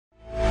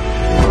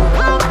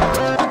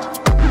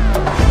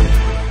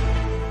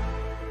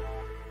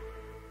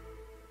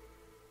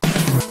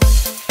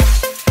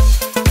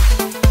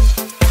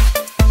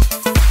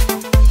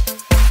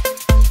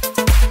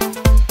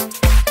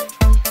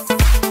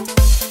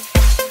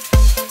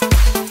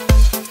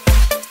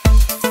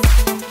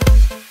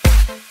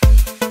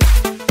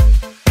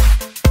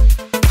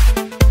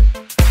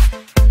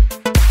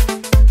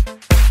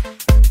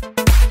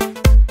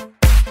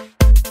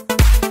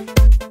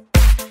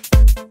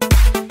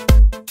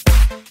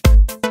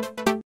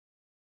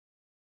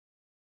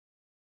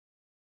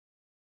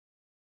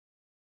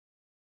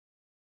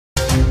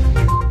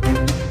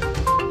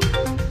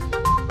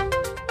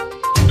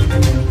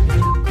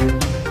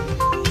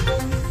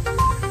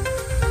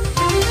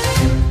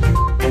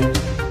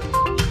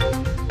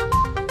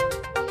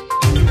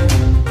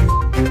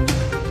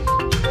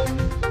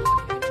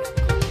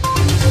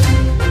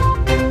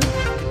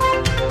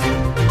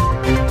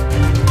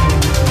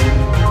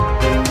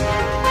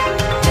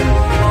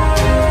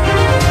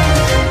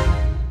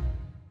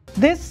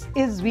This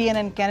is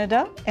VNN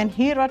Canada, and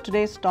here are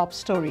today's top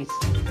stories.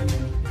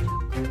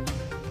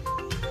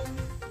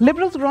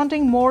 Liberals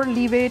granting more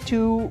leeway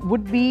to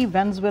would-be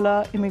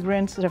Venezuela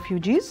immigrants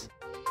refugees.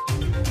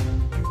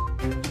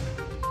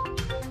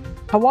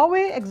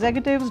 Huawei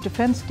executive's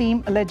defense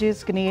team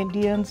alleges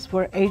Canadians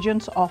were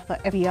agents of the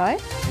FBI.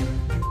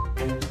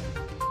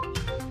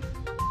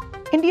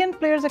 Indian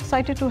players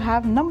excited to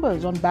have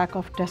numbers on back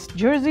of test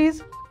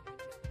jerseys.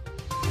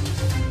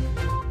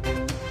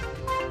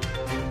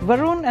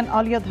 Varun and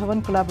Alia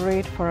Bhatt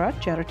collaborate for a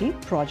charity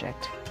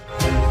project.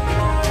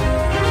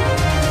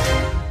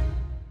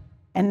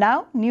 And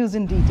now, news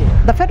in detail.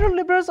 The federal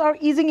Liberals are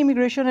easing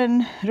immigration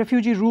and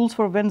refugee rules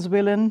for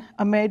Venezuelan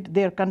amid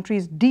their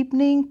country's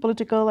deepening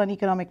political and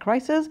economic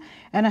crisis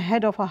and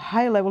ahead of a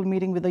high-level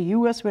meeting with the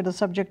U.S. where the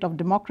subject of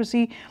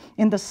democracy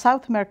in the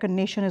South American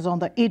nation is on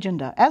the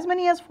agenda. As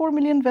many as 4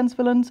 million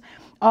Venezuelans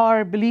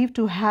are believed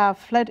to have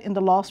fled in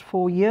the last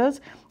 4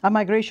 years, a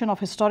migration of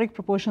historic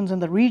proportions in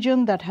the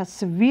region that has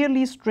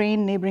severely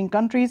strained neighboring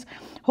countries,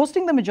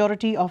 hosting the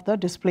majority of the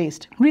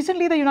displaced.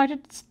 Recently, the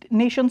United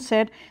Nations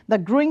said the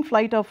growing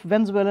flight of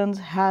Venezuelans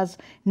has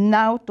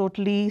now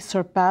totally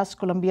surpassed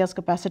Colombia's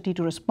capacity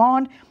to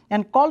respond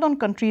and called on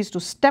countries to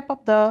step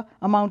up the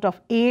amount of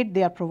aid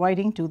they are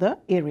providing to the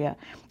area.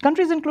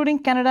 Countries including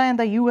Canada and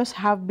the US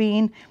have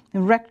been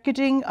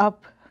ratcheting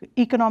up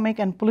economic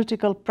and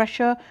political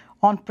pressure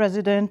on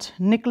President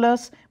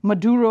Nicolas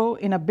Maduro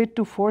in a bid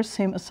to force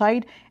him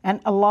aside and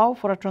allow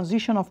for a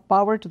transition of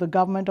power to the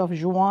government of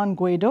Juan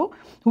Guaido,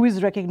 who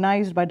is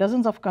recognized by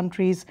dozens of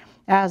countries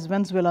as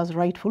Venezuela's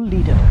rightful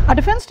leader. A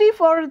defense team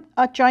for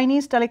a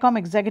Chinese telecom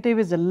executive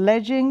is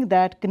alleging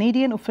that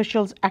Canadian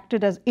officials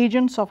acted as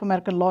agents of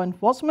American law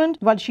enforcement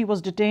while she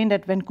was detained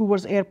at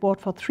Vancouver's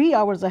airport for 3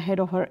 hours ahead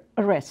of her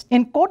arrest.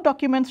 In court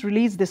documents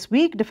released this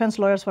week, defense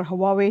lawyers for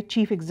Huawei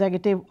Chief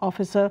Executive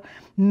Officer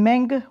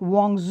Meng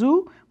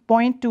Wanzhou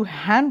point to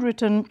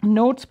handwritten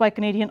notes by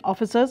Canadian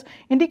officers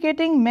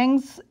indicating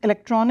Meng's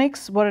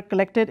electronics were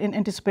collected in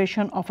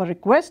anticipation of a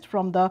request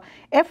from the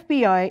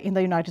FBI in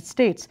the United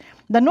States.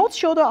 The notes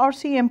show the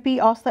RCMP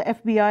asked the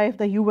FBI if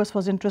the US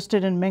was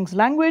interested in Meng's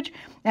language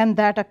and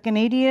that a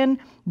Canadian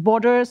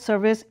Border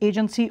Service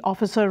Agency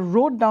officer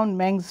wrote down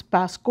Meng's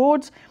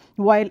passcodes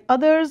while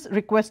others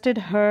requested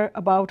her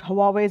about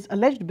Huawei's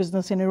alleged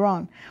business in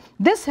Iran.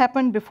 This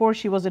happened before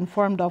she was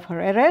informed of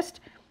her arrest,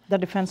 the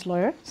defense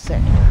lawyer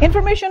said.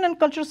 Information and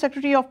Culture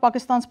Secretary of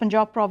Pakistan's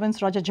Punjab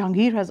province, Raja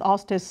Jahangir, has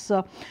asked his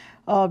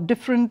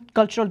different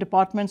cultural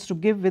departments to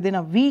give within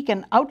a week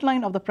an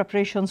outline of the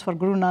preparations for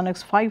Guru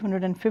Nanak's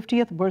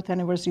 550th birth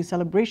anniversary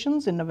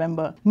celebrations in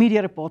November,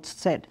 media reports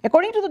said.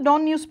 According to the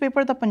Dawn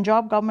newspaper, the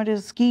Punjab government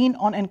is keen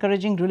on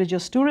encouraging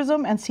religious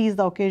tourism and sees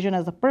the occasion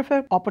as the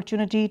perfect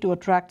opportunity to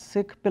attract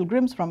Sikh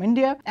pilgrims from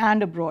India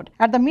and abroad.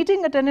 At the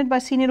meeting attended by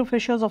senior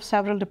officials of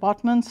several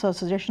departments, a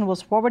suggestion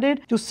was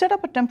forwarded to set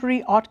up a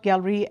temporary art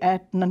gallery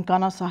at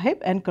Nankana Sahib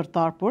and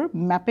Kartarpur,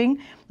 mapping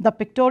the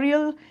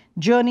pictorial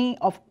journey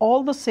of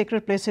all the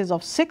sacred places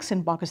of Sikhs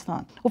in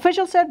Pakistan.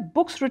 Officials said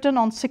books written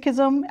on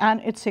Sikhism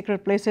and its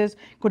sacred places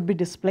could be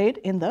displayed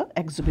in the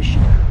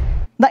exhibition.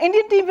 The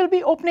Indian team will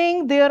be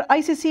opening their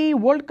ICC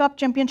World Cup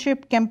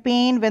Championship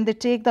campaign when they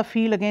take the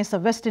field against the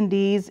West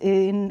Indies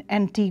in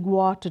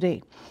Antigua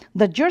today.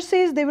 The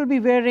jerseys they will be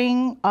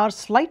wearing are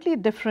slightly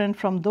different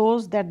from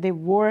those that they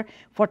wore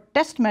for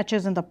test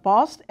matches in the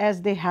past,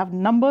 as they have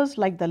numbers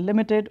like the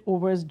limited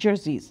overs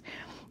jerseys.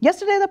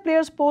 Yesterday, the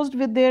players posed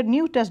with their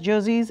new test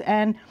jerseys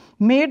and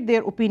made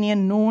their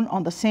opinion known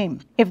on the same.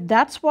 If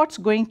that's what's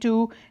going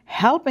to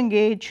help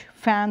engage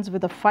fans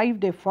with a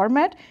 5-day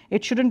format,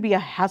 it shouldn't be a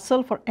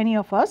hassle for any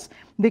of us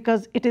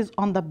because it is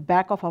on the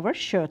back of our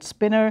shirt,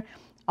 spinner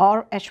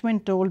or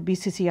Ashwin told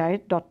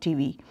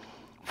BCCI.TV.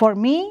 For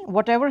me,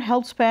 whatever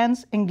helps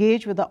fans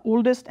engage with the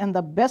oldest and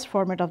the best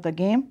format of the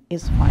game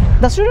is fine.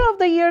 The Student of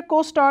the Year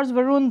co-stars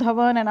Varun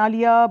Alia and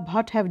Alia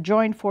Bhatt have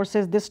joined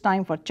forces this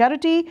time for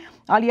charity.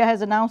 Alia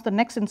has announced the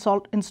next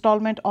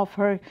installment of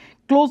her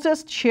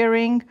closest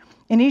sharing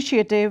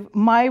initiative,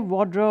 My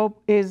Wardrobe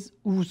is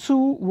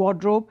Wusu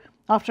Wardrobe.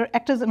 After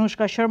actors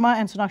Anushka Sharma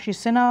and Sonakshi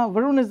Sinha,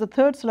 Varun is the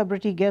third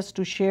celebrity guest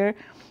to share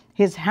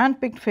his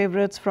hand-picked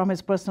favorites from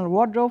his personal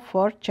wardrobe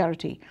for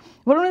charity.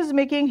 Varun is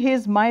making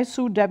his My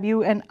Suit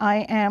debut and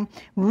I am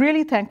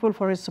really thankful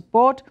for his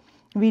support.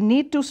 We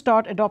need to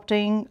start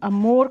adopting a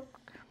more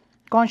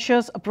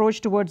conscious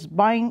approach towards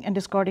buying and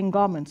discarding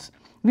garments.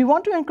 We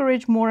want to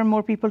encourage more and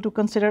more people to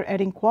consider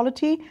adding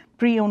quality,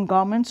 pre-owned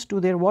garments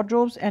to their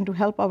wardrobes and to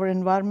help our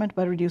environment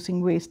by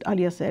reducing waste,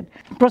 Alia said.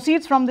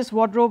 Proceeds from this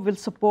wardrobe will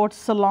support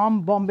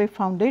Salaam Bombay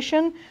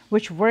Foundation,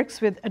 which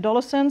works with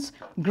adolescents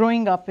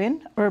growing up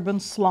in urban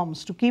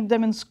slums to keep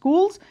them in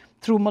schools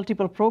through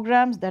multiple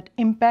programs that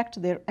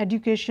impact their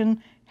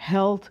education,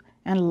 health,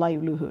 and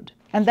livelihood.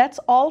 And that's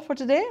all for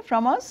today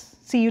from us.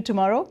 See you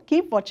tomorrow.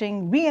 Keep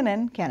watching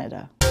VNN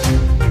Canada.